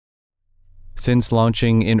Since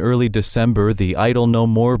launching in early December, the Idle No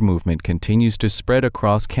More movement continues to spread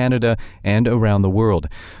across Canada and around the world.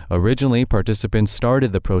 Originally, participants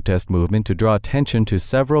started the protest movement to draw attention to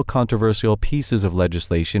several controversial pieces of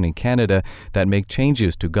legislation in Canada that make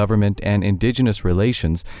changes to government and Indigenous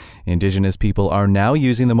relations. Indigenous people are now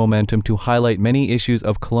using the momentum to highlight many issues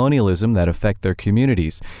of colonialism that affect their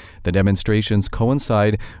communities. The demonstrations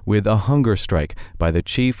coincide with a hunger strike by the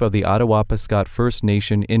chief of the Attawapiskat First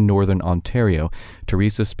Nation in Northern Ontario.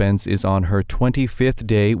 Teresa Spence is on her 25th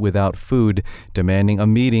day without food, demanding a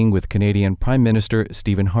meeting with Canadian Prime Minister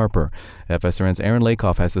Stephen Harper. FSRN's Aaron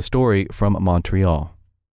Lakoff has the story from Montreal.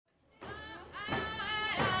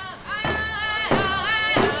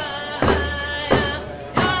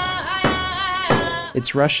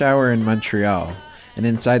 It's rush hour in Montreal, and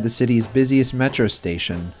inside the city's busiest metro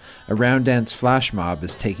station, a round dance flash mob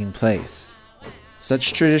is taking place.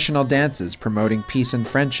 Such traditional dances promoting peace and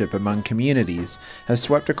friendship among communities have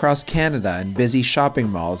swept across Canada in busy shopping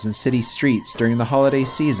malls and city streets during the holiday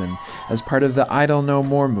season as part of the Idle No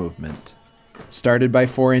More movement. Started by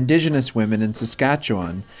 4 Indigenous women in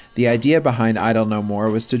Saskatchewan, the idea behind Idle No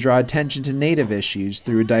More was to draw attention to Native issues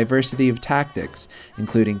through a diversity of tactics,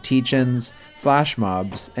 including teach-ins, flash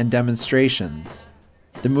mobs, and demonstrations.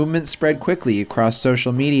 The movement spread quickly across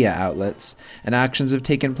social media outlets, and actions have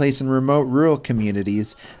taken place in remote rural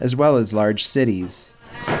communities as well as large cities.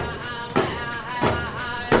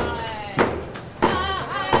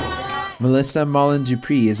 Melissa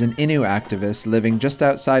Mullen-Dupree is an Innu activist living just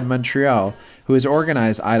outside Montreal who has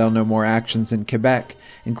organized Idle No More actions in Quebec,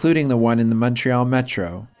 including the one in the Montreal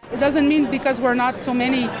Metro. It doesn't mean because we're not so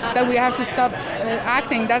many that we have to stop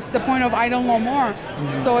acting. That's the point of Idle No More.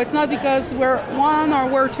 So it's not because we're 1 or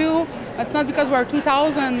we're 2, it's not because we're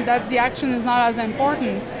 2,000 that the action is not as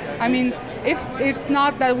important. I mean, if it's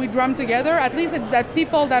not that we drum together, at least it's that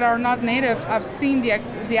people that are not Native have seen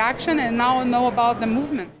the action and now know about the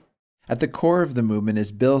movement. At the core of the movement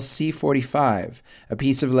is Bill C-45, a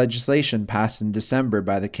piece of legislation passed in December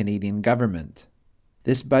by the Canadian government.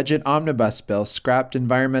 This budget omnibus bill scrapped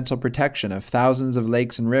environmental protection of thousands of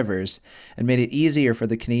lakes and rivers and made it easier for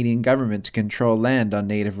the Canadian government to control land on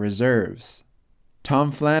native reserves.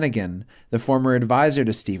 Tom Flanagan, the former advisor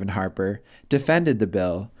to Stephen Harper, defended the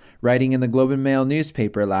bill, writing in the Globe and Mail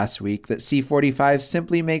newspaper last week that C-45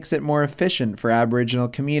 simply makes it more efficient for Aboriginal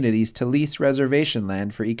communities to lease reservation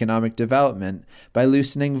land for economic development by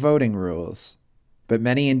loosening voting rules. But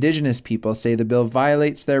many Indigenous people say the bill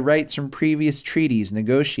violates their rights from previous treaties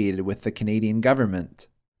negotiated with the Canadian government.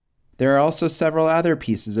 There are also several other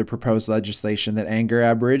pieces of proposed legislation that anger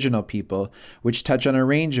Aboriginal people, which touch on a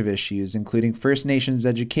range of issues, including First Nations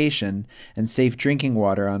education and safe drinking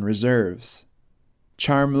water on reserves.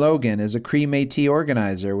 Charm Logan is a Cree Métis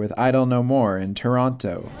organizer with Idle No More in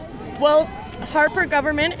Toronto. Well, Harper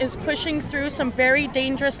government is pushing through some very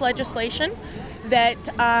dangerous legislation that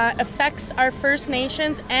affects our First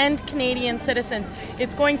Nations and Canadian citizens.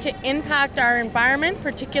 It's going to impact our environment,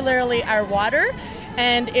 particularly our water,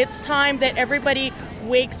 and it's time that everybody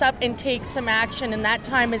wakes up and takes some action, and that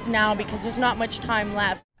time is now because there's not much time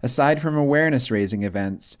left. Aside from awareness-raising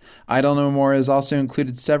events, Idle No More has also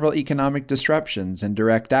included several economic disruptions and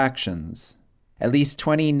direct actions. At least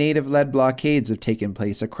 20 Native-led blockades have taken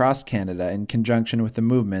place across Canada in conjunction with the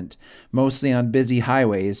movement, mostly on busy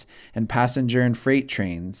highways and passenger and freight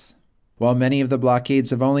trains. While many of the blockades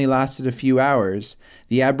have only lasted a few hours,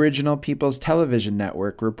 the Aboriginal People's Television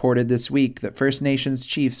Network reported this week that First Nations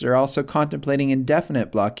chiefs are also contemplating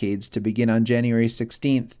indefinite blockades to begin on January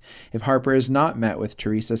 16th if Harper has not met with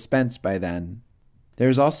Teresa Spence by then. There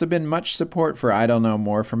has also been much support for Idle No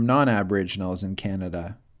More from non-Aboriginals in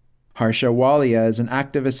Canada. Harsha Walia is an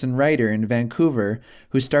activist and writer in Vancouver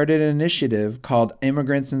who started an initiative called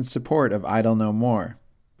Immigrants in Support of Idle No More.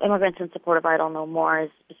 Immigrants in Support of Idle No More is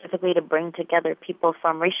specifically to bring together people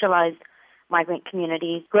from racialized migrant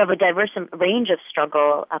communities who have a diverse range of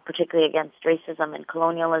struggle, particularly against racism and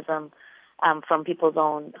colonialism, from people's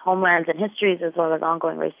own homelands and histories, as well as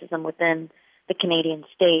ongoing racism within the Canadian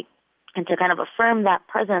state, and to kind of affirm that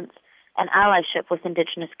presence and allyship with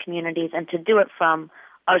Indigenous communities, and to do it from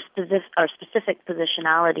our specific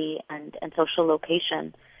positionality and social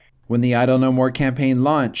location. When the Idle No More campaign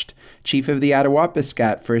launched, Chief of the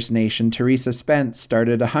Attawapiskat First Nation Teresa Spence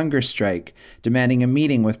started a hunger strike, demanding a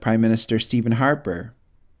meeting with Prime Minister Stephen Harper.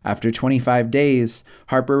 After 25 days,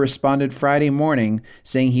 Harper responded Friday morning,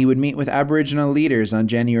 saying he would meet with Aboriginal leaders on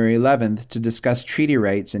January 11th to discuss treaty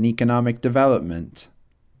rights and economic development.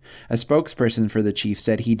 A spokesperson for the chief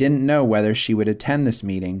said he didn't know whether she would attend this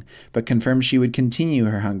meeting, but confirmed she would continue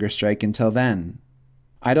her hunger strike until then.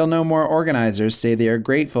 Idle No More organizers say they are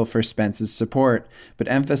grateful for Spence's support, but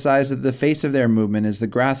emphasize that the face of their movement is the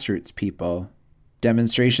grassroots people.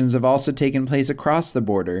 Demonstrations have also taken place across the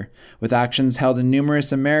border, with actions held in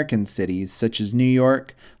numerous American cities such as New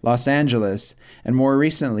York, Los Angeles, and more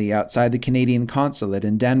recently outside the Canadian consulate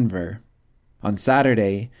in Denver. On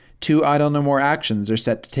Saturday, 2 Idle No More actions are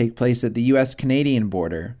set to take place at the U.S.-Canadian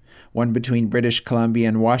border, one between British Columbia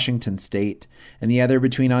and Washington State, and the other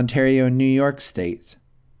between Ontario and New York State.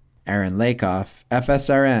 Aaron Lakoff,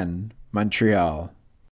 FSRN, Montreal.